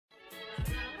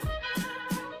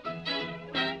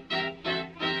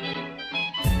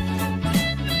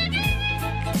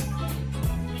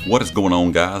What is going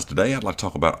on, guys? Today I'd like to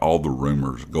talk about all the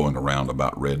rumors going around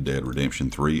about Red Dead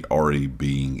Redemption 3 already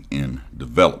being in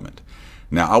development.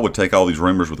 Now, I would take all these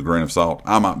rumors with a grain of salt.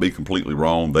 I might be completely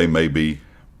wrong. They may be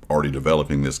already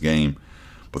developing this game,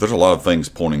 but there's a lot of things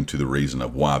pointing to the reason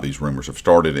of why these rumors have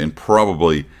started, and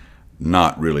probably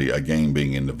not really a game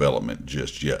being in development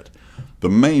just yet. The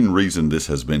main reason this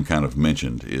has been kind of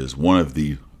mentioned is one of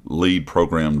the lead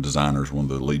program designers, one of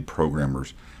the lead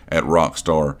programmers at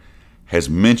Rockstar, has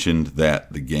mentioned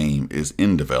that the game is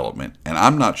in development, and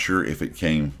I'm not sure if it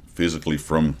came physically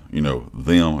from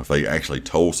them, if they actually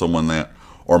told someone that,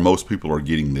 or most people are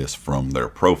getting this from their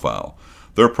profile.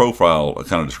 Their profile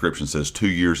kind of description says 2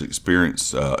 years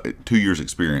experience, 2 years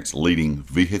experience leading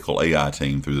vehicle AI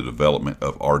team through the development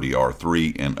of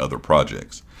RDR3 and other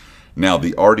projects. Now,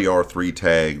 the RDR3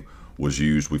 tag was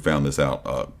used, we found this out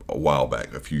a while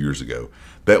back, a few years ago.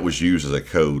 That was used as a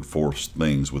code for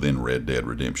things within Red Dead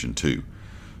Redemption 2.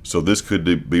 So this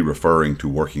could be referring to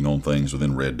working on things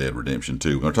within Red Dead Redemption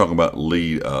 2. When they're talking about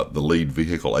the lead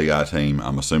vehicle AI team,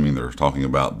 I'm assuming they're talking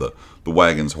about the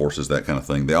wagons, horses, that kind of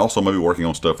thing. They also may be working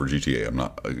on stuff for GTA. I'm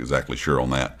not exactly sure on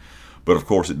that. But of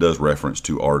course, it does reference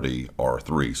to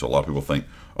RDR3. So a lot of people think,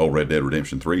 oh, Red Dead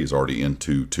Redemption 3 is already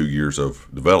into 2 years of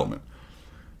development.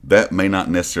 That may not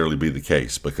necessarily be the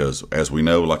case, because as we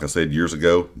know, like I said years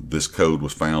ago, this code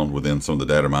was found within some of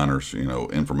the data miners,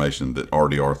 information that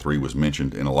RDR3 was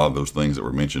mentioned, and a lot of those things that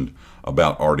were mentioned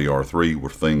about RDR3 were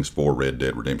things for Red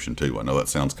Dead Redemption 2. I know that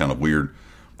sounds kind of weird.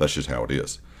 That's just how it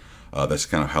is. That's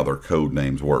kind of how their code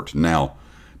names worked. Now,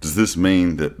 does this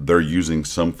mean that they're using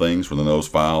some things from those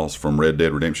files from Red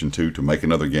Dead Redemption 2 to make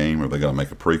another game, or they're going to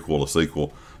make a prequel, a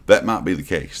sequel? That might be the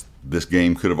case. This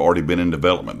game could have already been in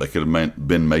development. They could have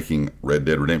been making Red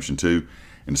Dead Redemption 2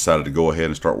 and decided to go ahead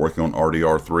and start working on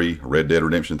RDR3, Red Dead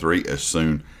Redemption 3, as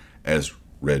soon as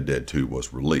Red Dead 2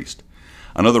 was released.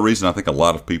 Another reason I think a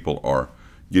lot of people are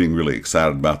getting really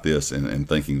excited about this and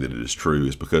thinking that it is true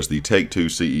is because the Take-Two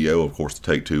CEO, of course, the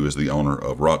Take-Two is the owner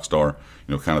of Rockstar,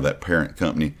 kind of that parent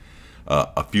company,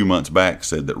 a few months back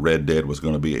said that Red Dead was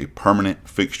going to be a permanent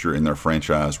fixture in their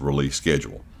franchise release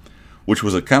schedule, which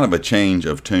was a kind of a change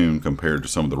of tune compared to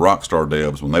some of the Rockstar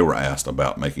devs when they were asked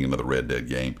about making another Red Dead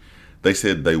game. They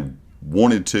said they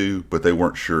wanted to, but they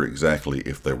weren't sure exactly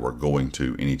if they were going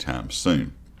to anytime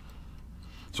soon.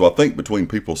 So I think between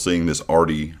people seeing this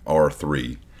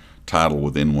RDR3 title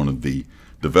within one of the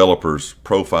developers'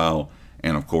 profile,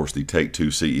 and of course the Take-Two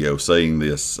CEO saying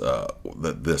this,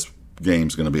 that this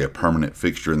game's going to be a permanent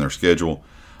fixture in their schedule,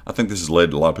 I think this has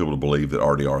led a lot of people to believe that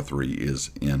RDR3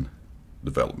 is in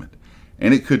development.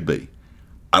 And it could be.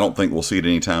 I don't think we'll see it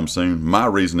anytime soon. My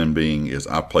reasoning being is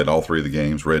I've played all three of the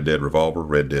games, Red Dead Revolver,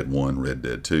 Red Dead 1, Red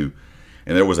Dead 2,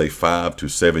 and there was a 5 to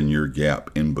 7 year gap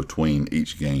in between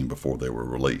each game before they were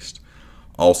released.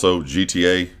 Also,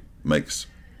 GTA makes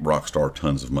Rockstar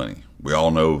tons of money. We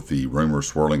all know the rumors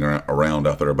swirling around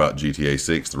out there about GTA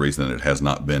 6. The reason that it has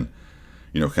not been,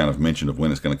 kind of mentioned of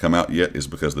when it's going to come out yet is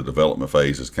because the development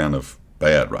phase is kind of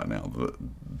bad right now.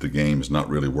 The game is not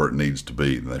really where it needs to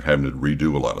be. They're having to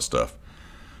redo a lot of stuff.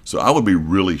 So I would be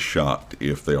really shocked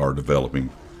if they are developing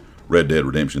Red Dead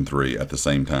Redemption 3 at the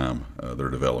same time they're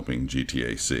developing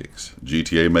GTA 6.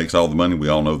 GTA makes all the money. We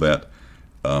all know that.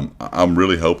 I'm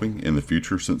really hoping in the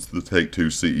future, since the Take-Two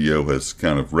CEO has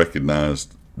kind of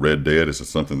recognized Red Dead as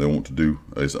something they want to do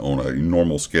is on a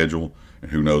normal schedule,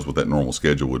 and who knows what that normal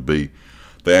schedule would be,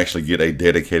 they actually get a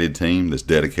dedicated team that's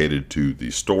dedicated to the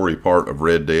story part of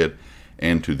Red Dead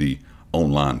and to the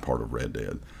online part of Red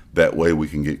Dead. That way we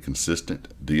can get consistent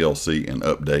DLC and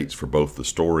updates for both the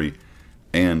story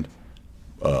and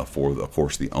for, of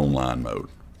course, the online mode.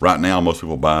 Right now, most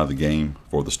people buy the game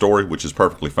for the story, which is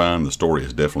perfectly fine. The story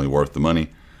is definitely worth the money,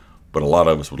 but a lot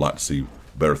of us would like to see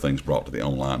better things brought to the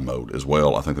online mode as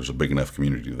well. I think there's a big enough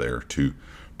community there to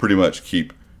pretty much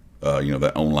keep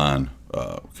that online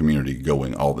community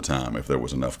going all the time if there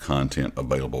was enough content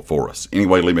available for us.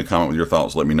 Anyway, leave me a comment with your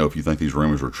thoughts. Let me know if you think these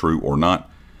rumors are true or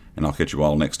not, and I'll catch you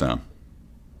all next time.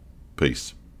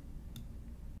 Peace.